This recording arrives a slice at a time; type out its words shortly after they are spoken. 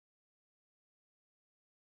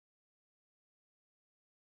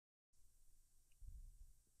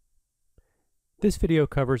This video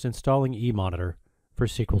covers installing Emonitor for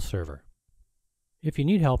SQL Server. If you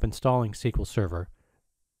need help installing SQL Server,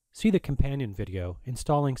 see the companion video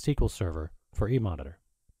Installing SQL Server for Emonitor.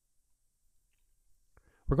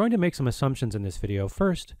 We're going to make some assumptions in this video.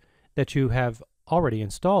 First, that you have already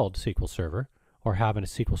installed SQL Server or have a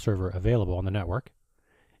SQL Server available on the network,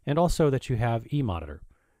 and also that you have Emonitor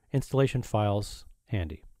installation files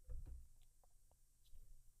handy.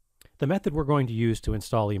 The method we're going to use to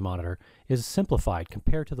install Emonitor is simplified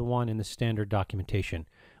compared to the one in the standard documentation,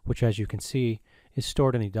 which, as you can see, is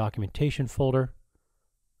stored in the documentation folder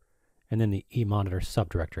and then the Emonitor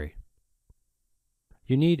subdirectory.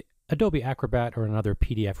 You need Adobe Acrobat or another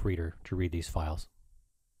PDF reader to read these files.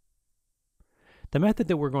 The method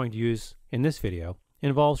that we're going to use in this video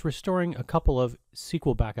involves restoring a couple of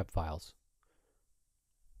SQL backup files.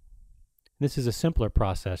 This is a simpler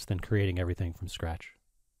process than creating everything from scratch.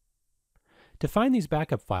 To find these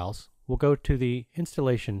backup files, we'll go to the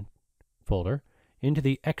Installation folder into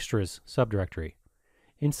the Extras subdirectory.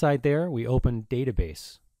 Inside there, we open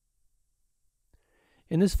Database.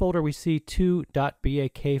 In this folder, we see two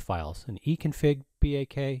 .bak files, an econfig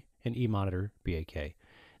bak and emonitor bak.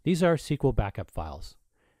 These are SQL backup files.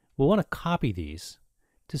 We'll want to copy these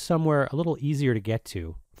to somewhere a little easier to get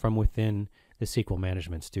to from within the SQL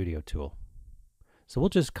Management Studio tool. So we'll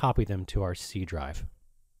just copy them to our C drive.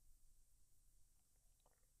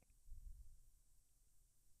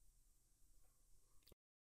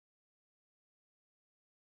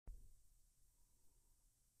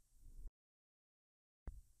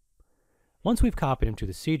 Once we've copied them to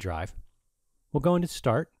the C drive, we'll go into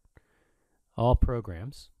Start, All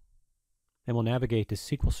Programs, and we'll navigate to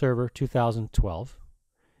SQL Server 2012,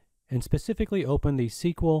 and specifically open the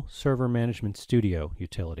SQL Server Management Studio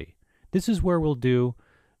utility. This is where we'll do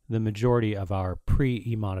the majority of our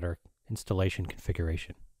pre-Emonitor installation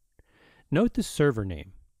configuration. Note the server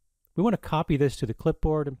name. We want to copy this to the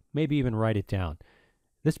clipboard and maybe even write it down.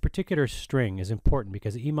 This particular string is important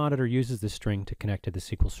because Emonitor uses this string to connect to the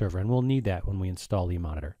SQL Server, and we'll need that when we install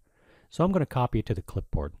Emonitor. So I'm going to copy it to the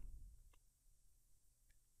clipboard.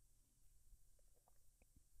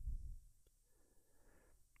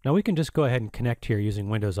 Now we can just go ahead and connect here using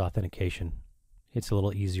Windows authentication. It's a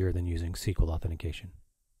little easier than using SQL authentication.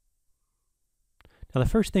 Now the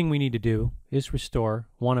first thing we need to do is restore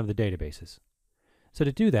one of the databases. So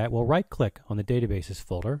to do that, we'll right-click on the Databases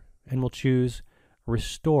folder and we'll choose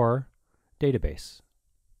Restore Database.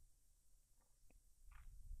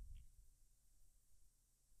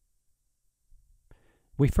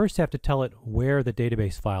 We first have to tell it where the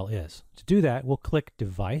database file is. To do that, we'll click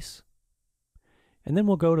Device, and then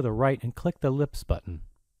we'll go to the right and click the ellipse button,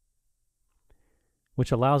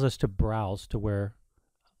 which allows us to browse to where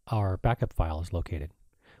our backup file is located.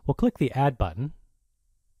 We'll click the Add button,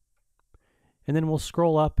 and then we'll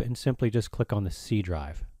scroll up and simply just click on the C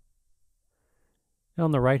drive. Now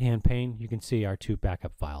on the right-hand pane, you can see our two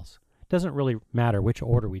backup files. It doesn't really matter which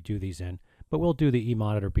order we do these in, but we'll do the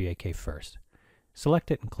Emonitor BAK first. Select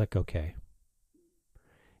it and click OK.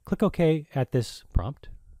 Click OK at this prompt.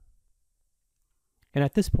 And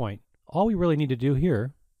at this point, all we really need to do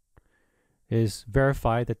here is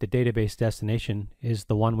verify that the database destination is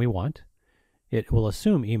the one we want. It will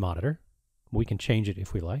assume Emonitor. We can change it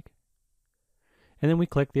if we like. And then we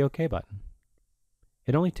click the OK button.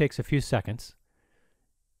 It only takes a few seconds,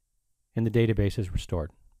 and the database is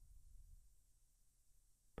restored.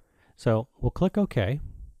 So we'll click OK,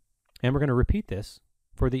 and we're going to repeat this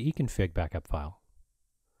for the econfig backup file.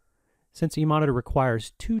 Since Emonitor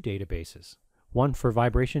requires two databases, one for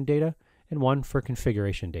vibration data and one for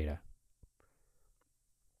configuration data.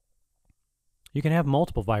 You can have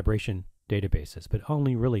multiple vibration databases, but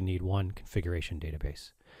only really need one configuration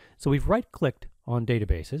database. So we've right-clicked on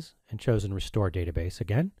Databases and chosen Restore Database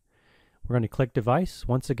again. We're going to click Device.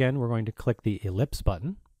 Once again, we're going to click the ellipse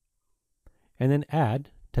button and then Add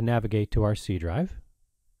to navigate to our C drive.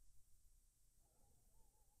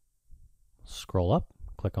 Scroll up,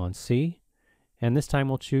 click on C, and this time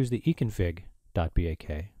we'll choose the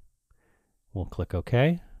econfig.bak. We'll click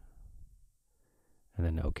OK, and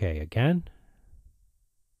then OK again.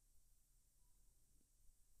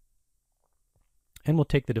 And we'll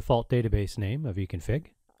take the default database name of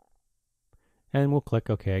econfig, and we'll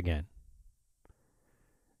click OK again.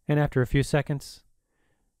 And after a few seconds,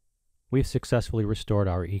 we've successfully restored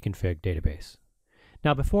our econfig database.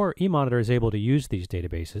 Now before Emonitor is able to use these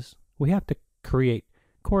databases, we have to create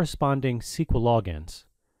corresponding SQL logins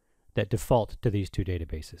that default to these two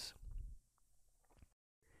databases.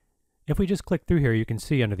 If we just click through here, you can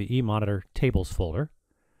see under the Emonitor Tables folder,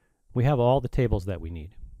 we have all the tables that we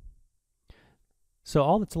need. So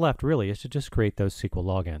all that's left really is to just create those SQL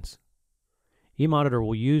logins. Emonitor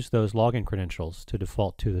will use those login credentials to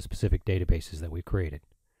default to the specific databases that we created.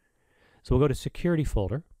 So we'll go to Security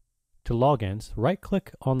folder, to Logins,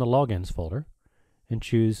 right-click on the Logins folder, and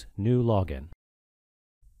choose New Login.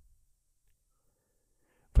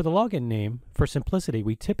 For the login name, for simplicity,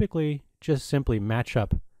 we typically just simply match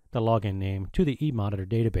up the login name to the Emonitor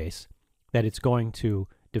database that it's going to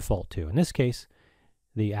default to. In this case,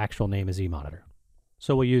 the actual name is Emonitor.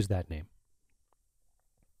 So we'll use that name.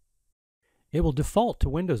 It will default to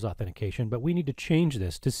Windows authentication, but we need to change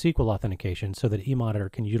this to SQL authentication so that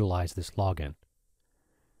Emonitor can utilize this login.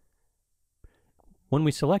 When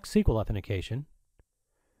we select SQL authentication,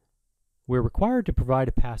 we're required to provide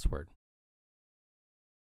a password.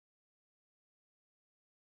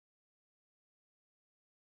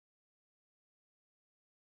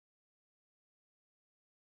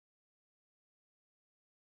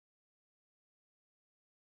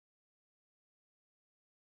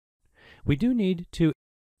 We do need to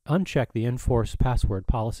uncheck the Enforce Password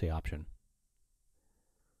Policy option.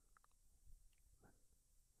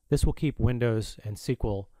 This will keep Windows and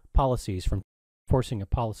SQL policies from forcing a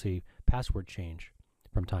policy password change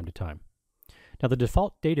from time to time. Now the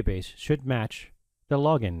default database should match the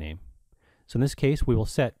login name. So in this case, we will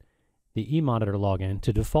set the Emonitor login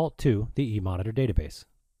to default to the Emonitor database.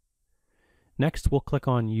 Next, we'll click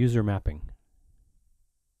on User Mapping.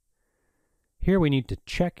 Here we need to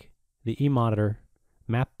check the Emonitor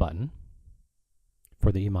map button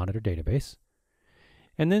for the Emonitor database.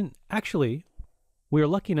 And then actually, we are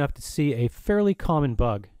lucky enough to see a fairly common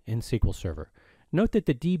bug in SQL Server. Note that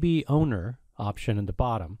the DB owner option at the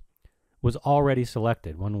bottom was already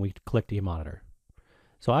selected when we clicked Emonitor.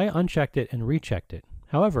 So I unchecked it and rechecked it.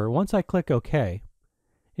 However, once I click OK,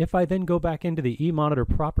 if I then go back into the Emonitor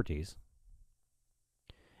properties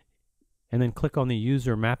and then click on the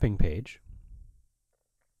user mapping page,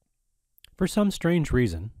 for some strange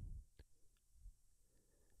reason,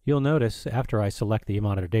 you'll notice after I select the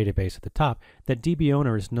Emonitor database at the top that DB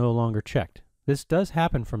owner is no longer checked. This does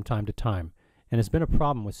happen from time to time and has been a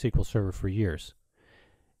problem with SQL Server for years.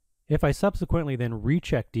 If I subsequently then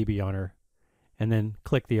recheck DB owner and then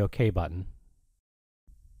click the OK button,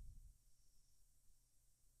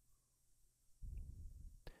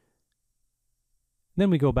 then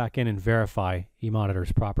we go back in and verify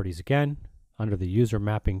Emonitor's properties again under the user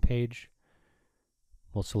mapping page.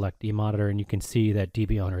 We'll select Emonitor and you can see that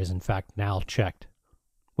DB owner is in fact now checked,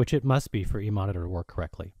 which it must be for Emonitor to work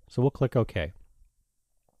correctly. So we'll click OK.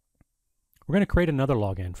 We're going to create another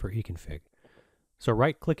login for econfig. So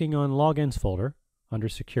right-clicking on Logins folder under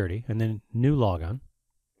Security and then New Login.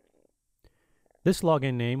 This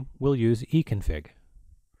login name we'll use econfig.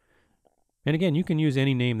 And again, you can use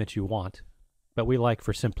any name that you want, but we like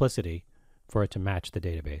for simplicity for it to match the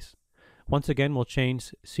database. Once again, we'll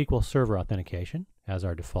change SQL Server authentication as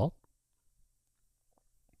our default.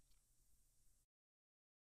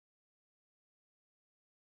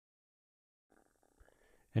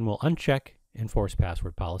 And we'll uncheck Enforce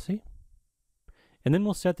Password Policy. And then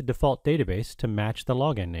we'll set the default database to match the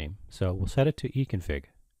login name. So we'll set it to econfig.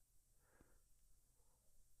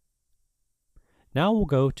 Now we'll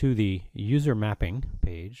go to the user mapping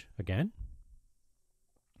page again.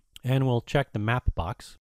 And we'll check the map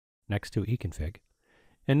box next to econfig.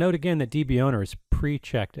 And note again that DB owner is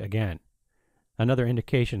pre-checked again. Another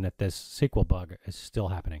indication that this SQL bug is still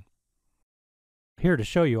happening. Here to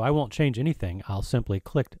show you, I won't change anything. I'll simply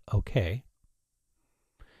click OK.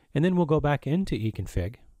 And then we'll go back into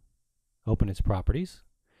econfig, open its properties,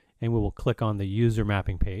 and we will click on the user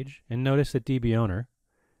mapping page and notice that DB owner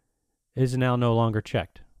is now no longer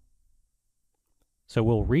checked. So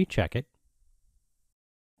we'll recheck it.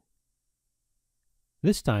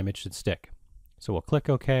 This time it should stick. So we'll click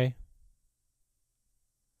OK.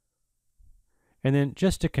 And then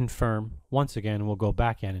just to confirm, once again, we'll go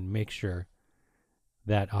back in and make sure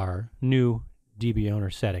that our new DB owner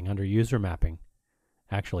setting under user mapping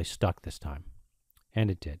actually stuck this time. And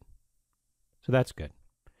it did. So that's good.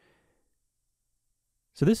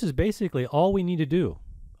 So this is basically all we need to do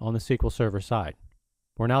on the SQL Server side.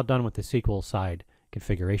 We're now done with the SQL side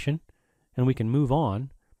configuration, and we can move on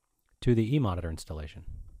to the Emonitor installation.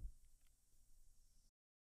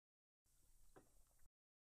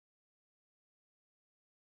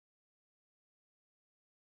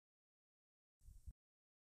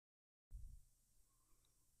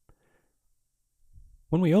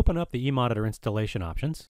 When we open up the Emonitor installation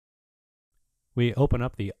options, we open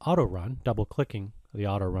up the autorun, double-clicking the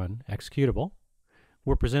autorun executable.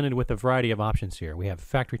 We're presented with a variety of options here. We have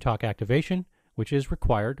FactoryTalk activation, which is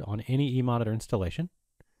required on any Emonitor installation.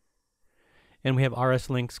 And we have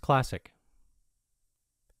rslinks classic.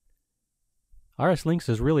 rslinks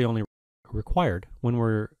is really only required when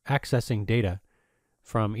we're accessing data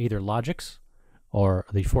from either Logix or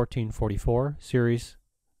the 1444 series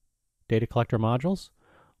data collector modules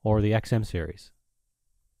or the XM series.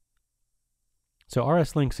 So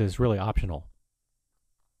rslinks is really optional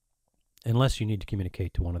unless you need to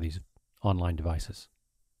communicate to one of these online devices.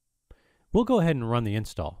 We'll go ahead and run the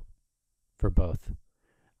install for both,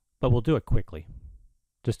 but we'll do it quickly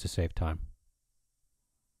just to save time.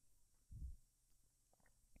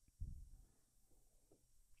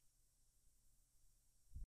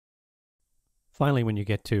 Finally, when you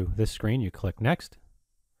get to this screen, you click Next.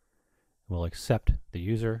 We'll accept the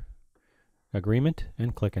user agreement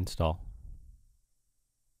and click Install.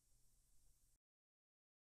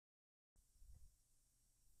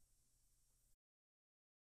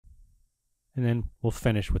 And then we'll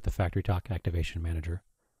finish with the FactoryTalk Activation Manager.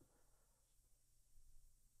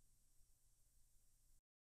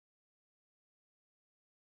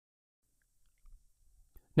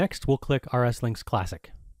 Next, we'll click rslinks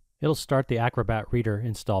Classic. It'll start the Acrobat Reader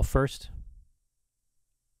install first.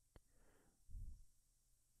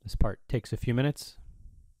 This part takes a few minutes.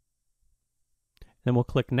 Then we'll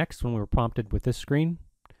click Next when we're prompted with this screen,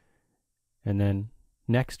 and then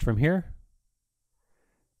Next from here,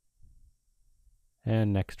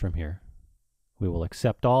 and Next from here. We will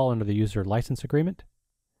accept all under the user license agreement,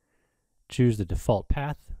 choose the default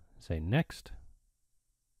path, say Next,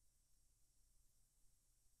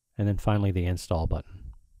 and then finally the Install button.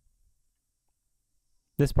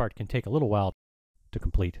 This part can take a little while to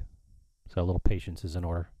complete, so a little patience is in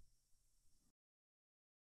order.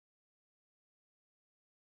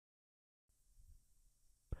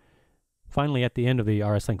 Finally, at the end of the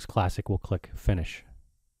rslinks Classic, we'll click Finish.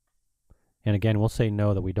 And again, we'll say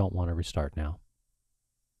no, that we don't want to restart now.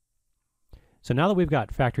 So now that we've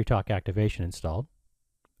got FactoryTalk Activation installed,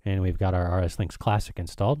 and we've got our rslinks Classic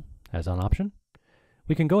installed as an option,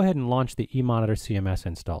 we can go ahead and launch the Emonitor CMS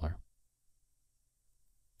installer.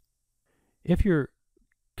 If your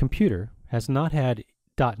computer has not had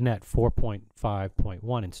 .NET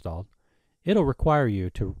 4.5.1 installed, it'll require you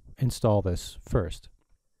to install this first.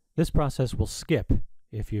 This process will skip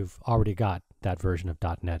if you've already got that version of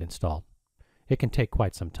 .NET installed. It can take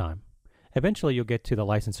quite some time. Eventually you'll get to the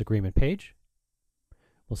license agreement page.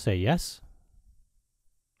 We'll say yes.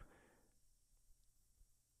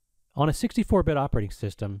 On a 64-bit operating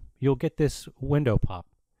system, you'll get this window pop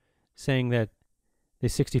saying that the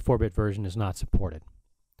 64-bit version is not supported.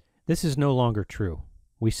 This is no longer true.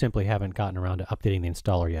 We simply haven't gotten around to updating the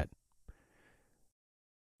installer yet.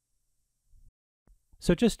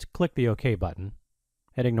 So just click the OK button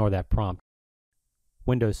and ignore that prompt.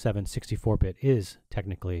 Windows 7 64-bit is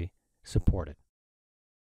technically supported.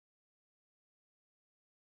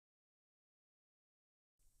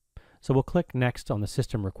 So we'll click Next on the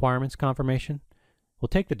System Requirements confirmation. We'll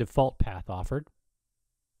take the default path offered,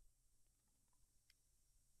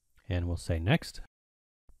 and we'll say Next.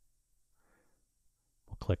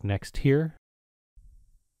 We'll click Next here.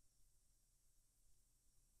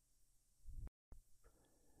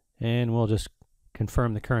 And we'll just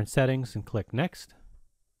confirm the current settings and click Next.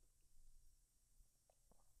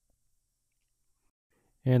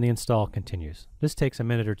 And the install continues. This takes a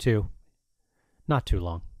minute or two, not too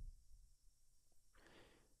long.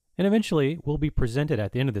 And eventually, we'll be presented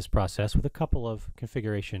at the end of this process with a couple of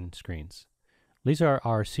configuration screens. These are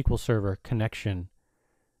our SQL Server connection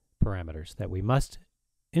parameters that we must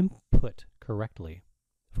input correctly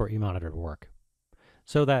for Emonitor to work.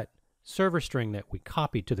 So that server string that we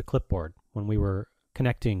copied to the clipboard when we were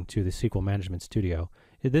connecting to the SQL Management Studio,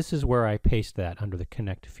 this is where I paste that under the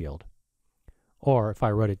connect field. Or if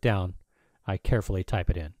I wrote it down, I carefully type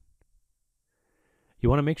it in. You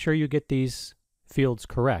want to make sure you get these fields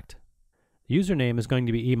correct. The username is going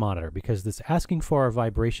to be Emonitor because it's asking for our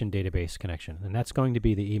vibration database connection, and that's going to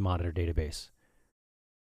be the Emonitor database.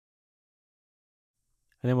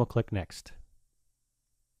 And then we'll click Next.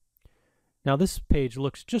 Now this page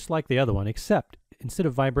looks just like the other one, except instead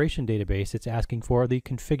of vibration database, it's asking for the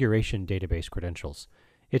configuration database credentials.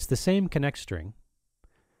 It's the same connect string,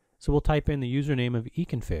 so we'll type in the username of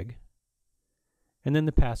econfig, and then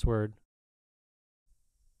the password.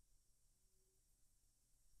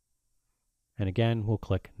 And again, we'll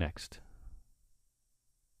click Next.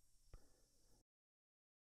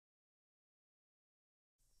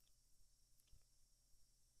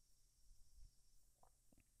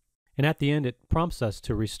 And at the end, it prompts us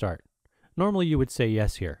to restart. Normally you would say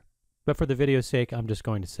yes here, but for the video's sake, I'm just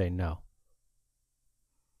going to say no.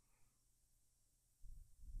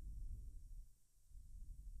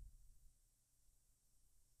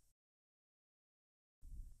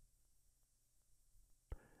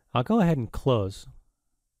 I'll go ahead and close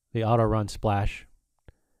the autorun splash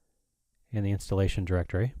in the installation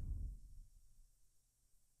directory.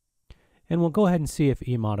 And we'll go ahead and see if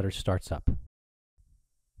Emonitor starts up.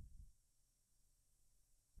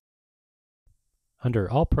 Under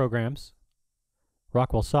All Programs,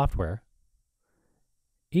 Rockwell Software,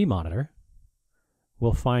 Emonitor,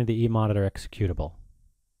 we'll find the Emonitor executable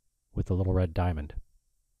with the little red diamond.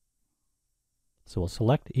 So we'll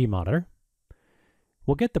select Emonitor.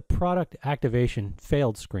 We'll get the product activation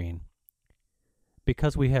failed screen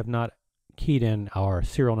because we have not keyed in our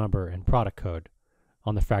serial number and product code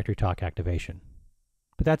on the FactoryTalk activation.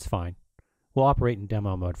 But that's fine. We'll operate in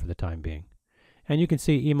demo mode for the time being. And you can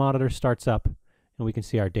see Emonitor starts up, and we can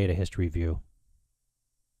see our data history view.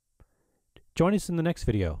 Join us in the next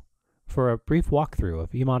video for a brief walkthrough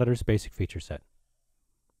of Emonitor's basic feature set.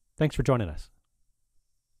 Thanks for joining us.